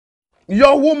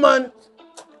Your woman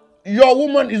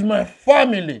is my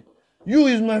family. You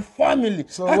is my family.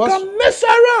 So I can mess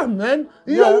around, man.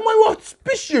 Yeah. Your woman was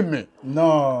pushing me.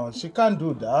 No, she can't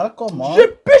do that. Come on. She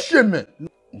pushing me.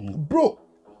 Bro.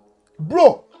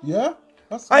 Yeah?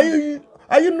 Are you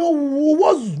know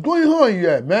what's going on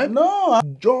here, man? No.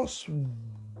 Just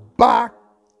back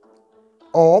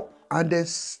up and then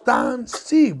stand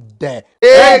still there.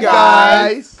 Hey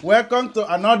guys, welcome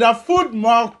to another food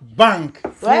mukbang.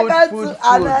 Welcome to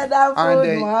another food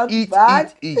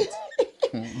mukbang. Eat.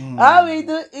 How we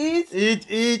do eat? Eat.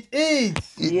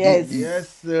 Yes,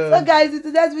 so guys, in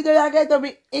today's video, we are going to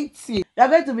be eating. We are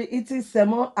going to be eating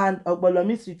semo and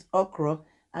ogbono soup with okra,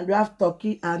 and we have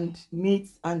turkey and meat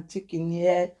and chicken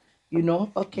here. You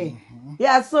know, okay.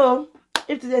 Yeah. So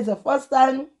if today is the first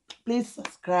time, please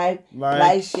subscribe,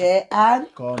 like, share,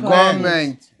 and comment.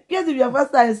 In case if your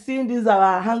first time seeing this,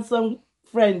 our handsome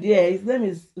friend here, his name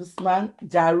is Usman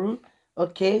Jaru.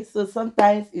 Okay, so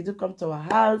sometimes he do come to our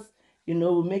house. You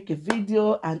know, we'll make a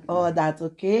video and all that,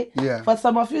 okay? Yeah. For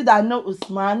some of you that know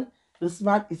Usman is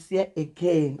here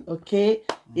again, okay?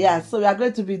 Yeah, so we are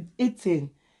going to be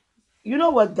eating. You know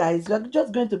what, guys? We are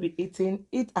just going to be eating,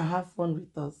 eat and have fun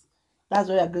with us. That's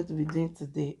what we are going to be doing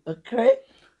today, okay?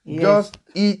 Yes. Just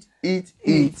eat. Yes.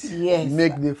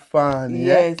 Make the fun,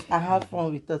 yes, and have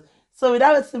fun with us. So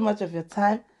without wasting much of your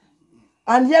time,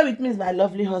 and here with me is my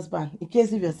lovely husband, in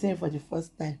case if you're seeing for the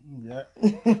first time. Yeah.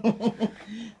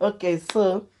 Okay,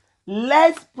 so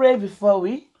let's pray before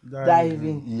we dive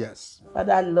in. Yes.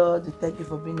 Father Lord, we thank you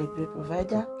for being a great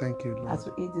provider. Thank you, Lord. As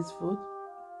we eat this food,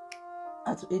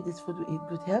 we eat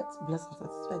good health. Bless and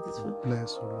satisfy this food.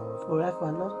 Bless, Lord. Forever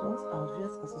our loved ones, our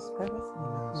viewers and subscribers. In the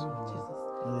name of Jesus.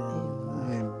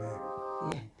 Amen.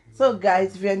 Yeah. So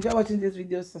guys, if you enjoy watching this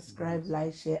video, subscribe,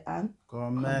 like, share, and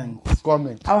comment.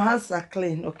 Our hands are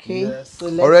clean, okay? Yes. So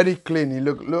let's, already clean. You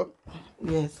look.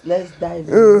 Yes, let's dive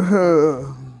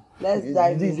in. Let's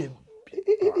dive in.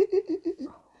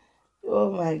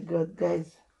 Oh my God,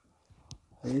 guys.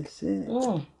 You see?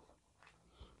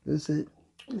 You see?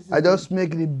 I just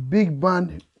make the big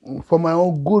band for my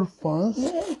own good fans.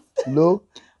 Yes. Look.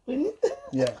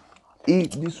 Yeah.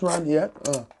 Eat this one here.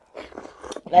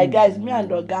 Like guys, me and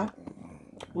Oga,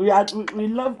 we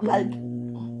love like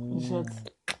short.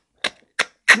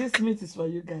 This meat is for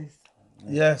you guys.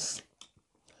 Yes.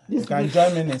 This you can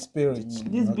join me in spirit.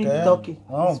 This big turkey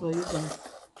is for you guys.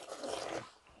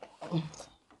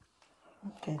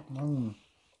 Okay.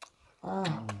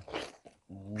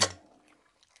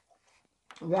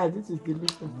 Guys, this is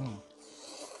delicious.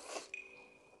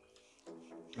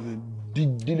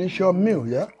 Delicious meal,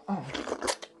 yeah?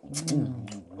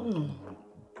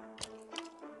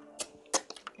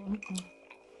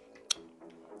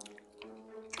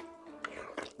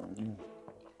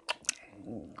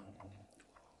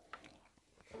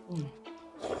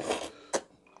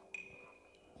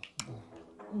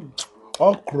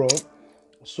 Okra,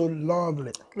 so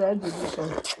lovely. Very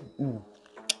delicious.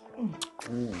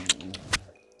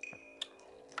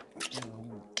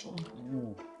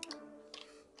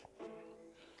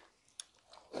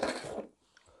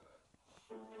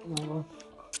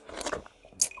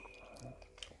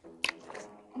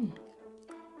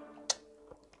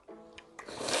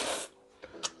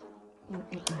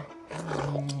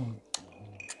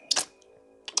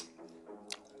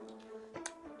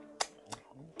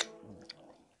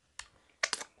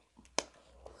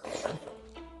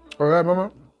 All right,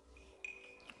 Mama.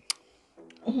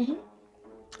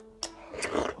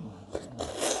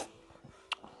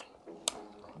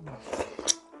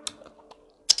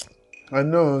 I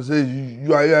know, say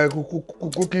you are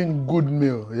cooking good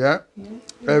meal, yeah?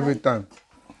 Every time.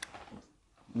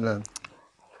 Yeah.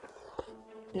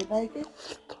 You like it?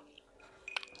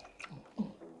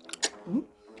 Are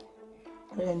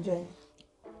you enjoying it?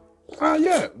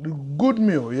 Yeah, the good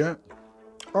meal, yeah.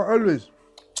 Always.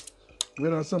 You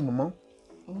understand, Mama?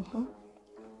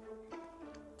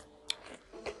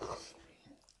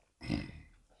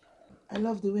 I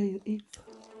love the way you eat.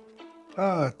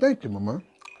 Thank you, Mama.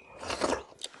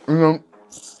 You know,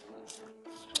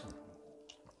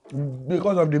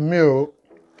 because of the meal,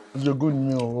 it's a good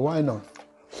meal. Why not?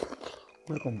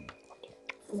 Welcome.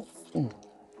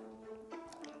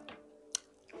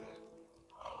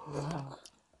 Wow,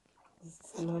 this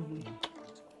is lovely.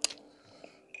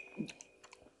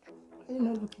 Why are you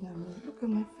not looking at me? Look at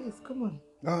my face. Come on.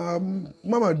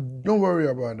 Mama, don't worry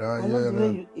about that. I love the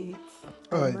way you eat.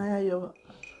 I admire your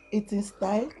eating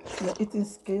style, your eating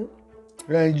skill.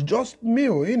 Yeah, it's just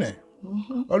meal, innit?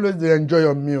 Always they enjoy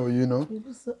your meal, you know. You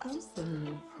look so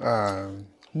handsome.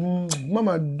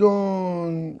 Mama,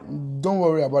 don't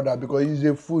worry about that because it's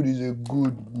a food, it's a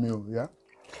good meal, yeah?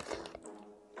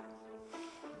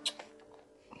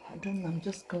 I don't know, I'm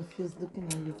just confused looking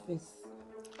at your face.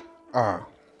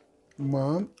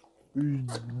 Mom,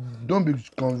 don't be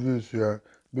confused, yeah?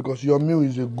 Because your meal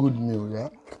is a good meal, yeah?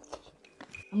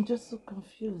 I'm just so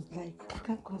confused, like I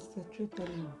can't concentrate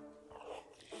anymore.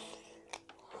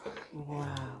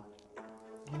 Wow.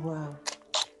 Wow.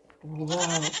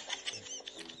 Wow.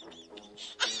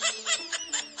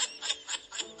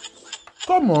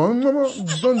 Come on, Mama,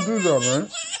 don't do that, man.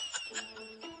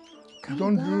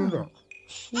 Calm down. Do that.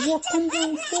 What calm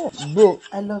down for? Bro.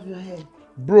 I love your hair.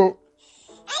 Bro.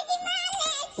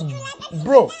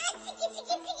 Bro.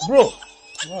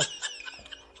 What?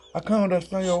 I can't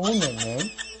understand your woman, man.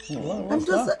 What's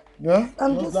that? Yeah?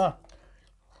 What's that?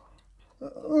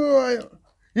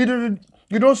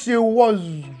 You don't see what's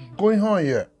going on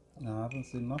here. No, I haven't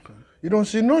seen nothing. You don't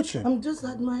see nothing. I'm just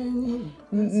admiring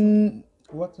him.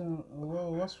 What's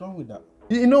wrong with that?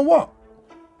 You know what?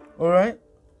 All right.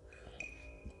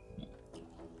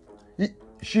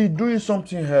 She doing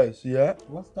something else, yeah?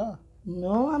 What's that?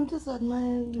 No, I'm just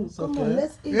admiring you. Come on,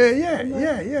 let's eat. Yeah.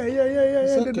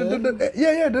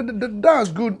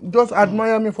 That's good. Just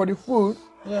admire me for the food.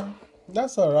 Yeah,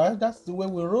 that's all right. That's the way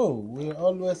we roll. We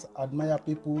always admire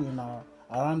people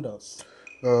around us.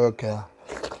 Okay.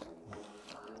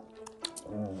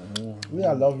 We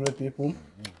are lovely people.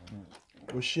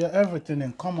 We share everything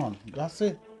in common. That's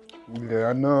it. Yeah,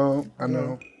 I know.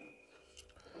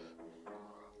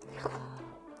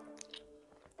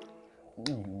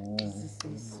 This is so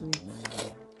sweet.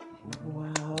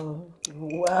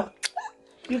 Wow.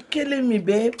 You're killing me,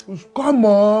 babe. Come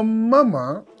on,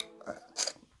 Mama.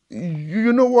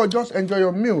 You know what? Just enjoy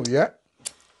your meal, yeah?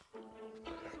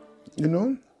 You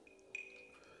know?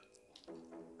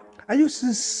 Are you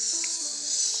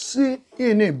seeing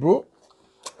it, bro?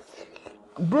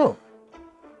 Bro,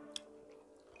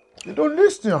 you don't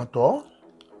listen at all.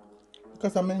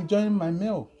 Because I'm enjoying my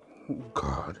meal.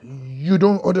 God, you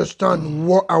don't understand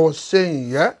what I was saying,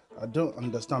 yeah? I don't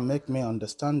understand. Make me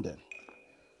understand then.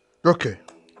 Okay.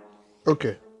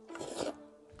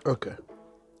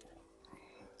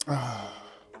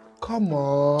 Come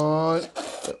on.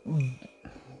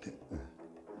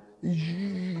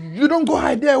 You don't go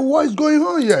hide there. What is going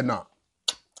on here now?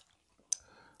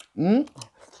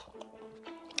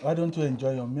 Why don't you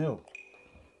enjoy your meal?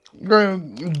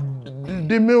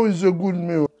 The meal is a good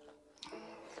meal.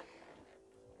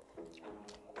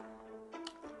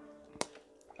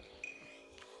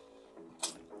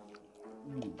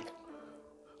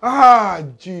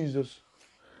 Jesus.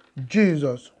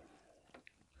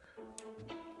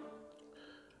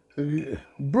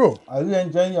 Bro. Are you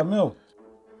enjoying your meal?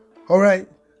 All right.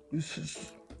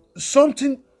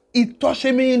 Something is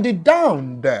touching me in the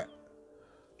down there.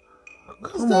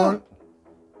 Come on.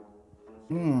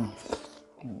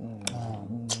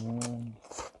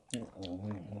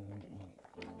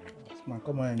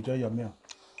 Come on, enjoy your meal.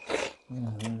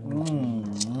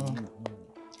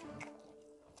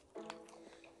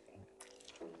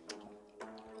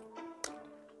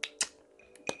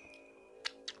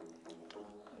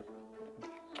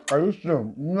 Are you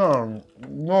sure? No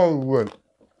way.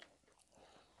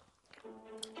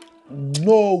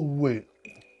 No way.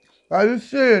 Are you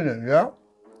saying it, yeah?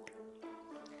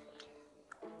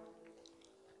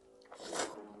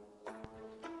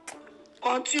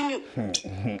 Continue.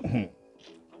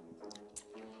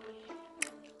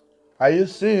 Are you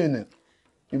seeing it?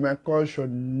 In my culture,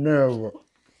 never.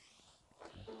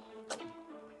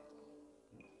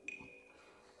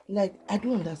 Like, I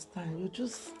don't understand. You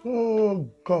just... Oh,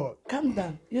 God. Calm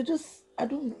down. You just...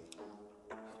 Like,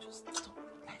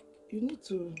 you need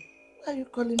to... Why are you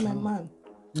calling my man?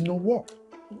 You know what?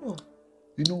 What?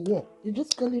 You know what? You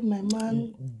just calling my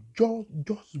man?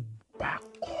 Just back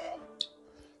off.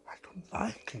 I don't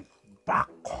like it. Back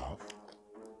off.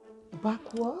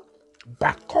 Back what?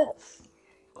 Back off.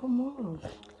 Come on.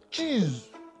 Jeez.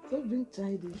 Stop being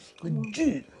childish.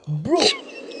 Jeez. Bro.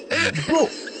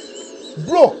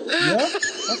 Yeah?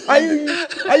 Are you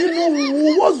know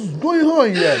what's going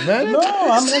on here, man? No,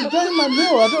 I'm enjoying my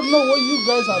meal. I don't know what you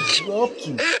guys are up to.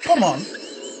 Come on.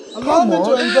 Allow me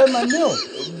to enjoy my meal.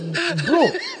 Bro,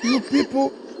 you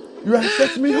people, you are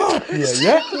setting me up here, yeah?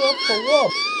 Set you up for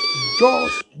what?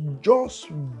 Just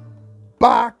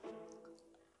back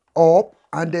up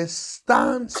and then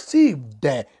stand still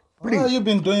there, please. What have you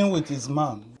been doing with his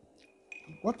man?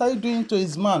 What are you doing to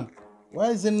his man?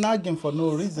 Why is he nagging for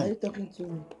no reason? Are you talking to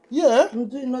me? Yeah. I'm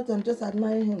doing nothing. I'm just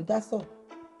admiring him. That's all.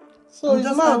 So his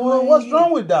man, what's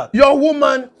wrong with that? Your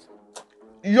woman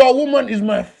is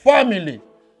my family.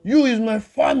 You is my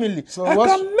family. So I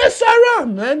can mess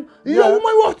around, man. Your woman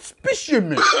was pushing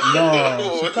me.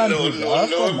 No, she can't do that.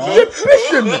 Come on. She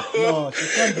pushing me. No, she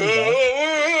can't do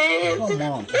that. Come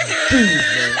on. Jeez,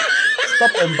 man.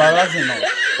 Stop embarrassing us.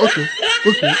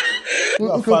 Okay.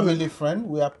 You're a family friend.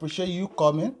 We appreciate you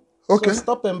coming. Okay. So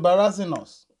stop embarrassing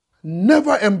us.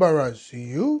 Never embarrass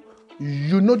you.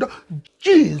 You know that.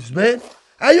 Jeez, man.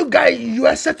 Are you guys, you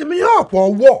are setting me up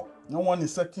or what? No one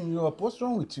is setting you up. What's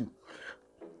wrong with you?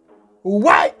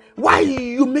 Why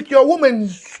you make your woman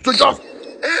to just...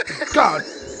 God,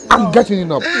 I'm getting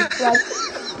it up.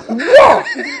 What?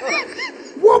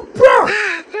 What prank?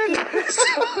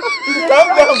 Calm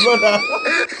down, brother.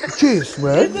 Jeez,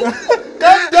 man.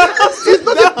 Calm down. It's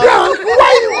not a prank.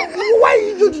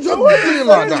 Why you just doing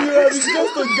like that? It's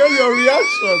just to get your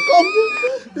reaction. Come.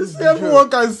 You see, everyone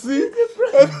can see.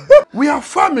 We are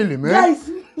family, man. Guys,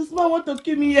 this man want to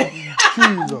kill me here.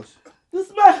 Jesus.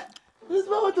 This man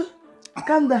want to...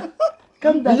 Calm down.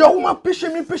 Calm down. Your woman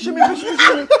pushing me.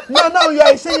 Now you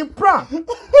are saying prank.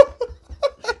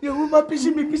 Your woman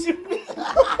pushing me.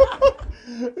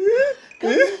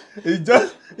 It's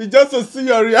just to see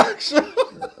your reaction.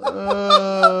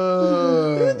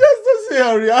 It's just to see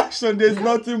your reaction. There's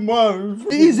nothing more.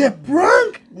 It's a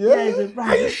prank? Yeah, it's a prank.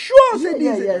 Are you sure?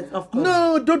 Yes, of course.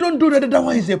 No, don't do that. That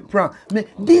one is a prank. Man,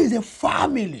 this is a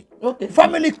family. Okay.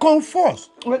 Family come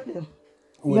first. Okay.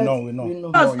 We know.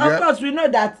 Of course, we know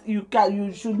that you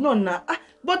should know now.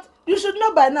 But you should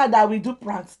know by now that we do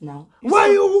pranks now. Why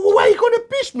you gonna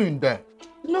pitch me in there?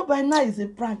 You know by now it's a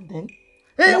prank then.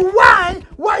 Hey, why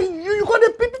you gonna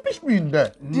pitch me in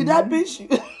there? Did I pitch you?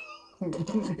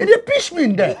 They pitch me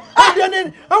in there. And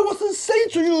then I wasn't saying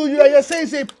to you're saying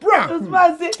it's a prank.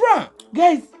 Usman say, prank.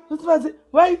 Guys, Usman say,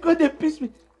 why you gonna pitch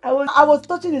me? I was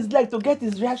touching his leg to get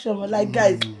his reaction. I'm like,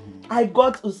 guys, I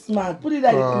got Usman. Put it in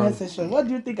the comment section. What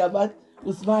do you think about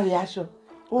Usman's reaction?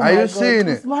 Oh Are you seeing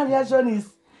it? Usman's reaction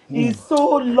is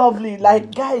so lovely.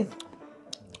 Like, guys,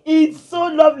 it's so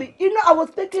lovely. You know, I was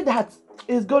thinking that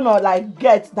it's gonna like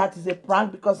get that is a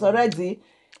prank because already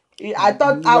I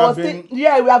thought we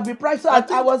have been pranked. So I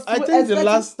think the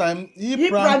last time he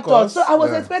pranked us. So I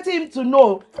was expecting him to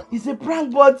know it's a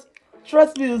prank, but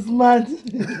trust me, Usman.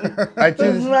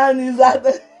 Usman is at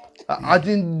the... I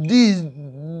think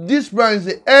this prank is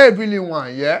the heavily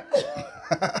one, yeah?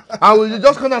 I will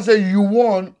just gonna say you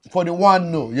won for the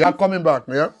one no. You're coming back,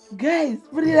 yeah? Guys,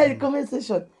 put it in the comment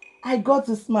section. I got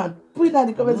Usman. Put it in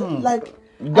the comment section. Like,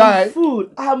 guy,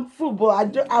 I'm full,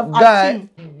 but I'm guy,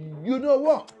 you know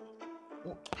what?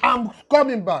 I'm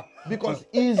coming back because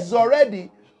it's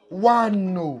already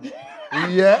one no.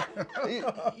 Yeah?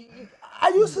 I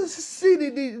used to see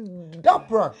that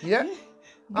prank, yeah?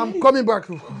 I'm coming back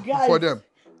for them.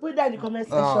 Put that in the comment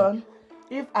section.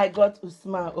 If I got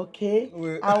Usman, okay?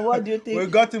 And what do you think? We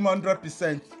got him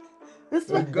 100%.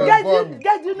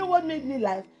 Guys, you know what made me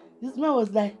laugh? This man was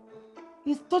like,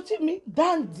 he's touching me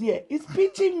down there. He's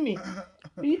pinching me.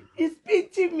 He's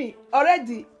pinching me.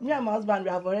 Already, me and my husband,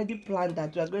 we have already planned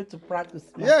that we are going to practice.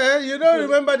 Yeah, you don't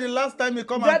remember the last time he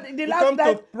come to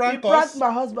prank us? He pranked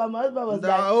my husband. My husband was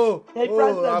my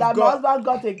husband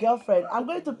got a girlfriend. I'm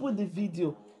going to put the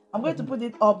video. I'm going to put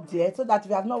it up there so that if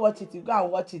you have not watched it, you go and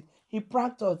watch it. He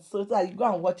pranked us so that you go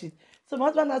and watch it. So my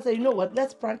husband now said, you know what,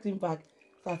 let's prank him back.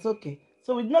 So that's okay.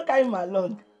 So we did not carry him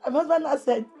along. And my husband now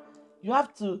said, you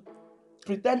have to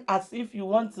pretend as if you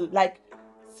want to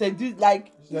seduce,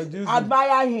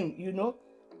 admire him, you know.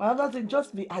 My husband said,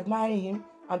 just be admiring him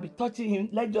and be touching him.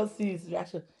 Let's just see his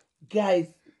reaction. Guys,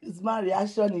 his man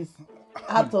reaction is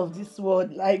out of this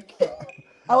world. Like,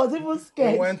 I was even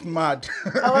scared. He went mad.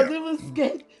 I was even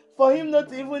scared for him not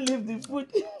to even leave the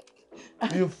food.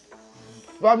 You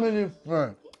family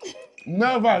friend,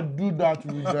 never do that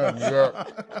with them. Yeah.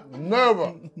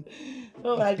 Never.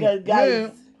 Oh my God,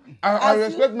 guys. I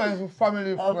respect my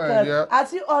family friend. Yeah.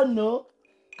 As you all know,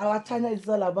 our channel is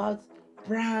all about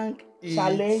prank,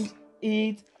 challenge,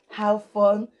 eat, have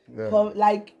fun,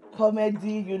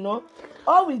 comedy, you know.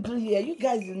 All we do here, you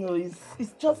guys, you know,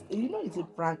 it's just, you know, it's a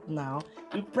prank now.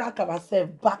 We prank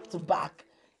ourselves back to back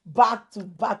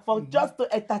for just to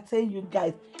entertain you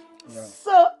guys. Yeah.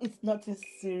 So it's nothing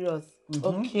serious,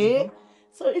 okay?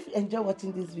 So if you enjoy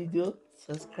watching this video,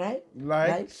 subscribe,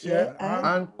 like, share,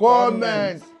 and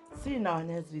comment. See you in our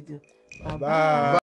next video. Bye-bye. Bye.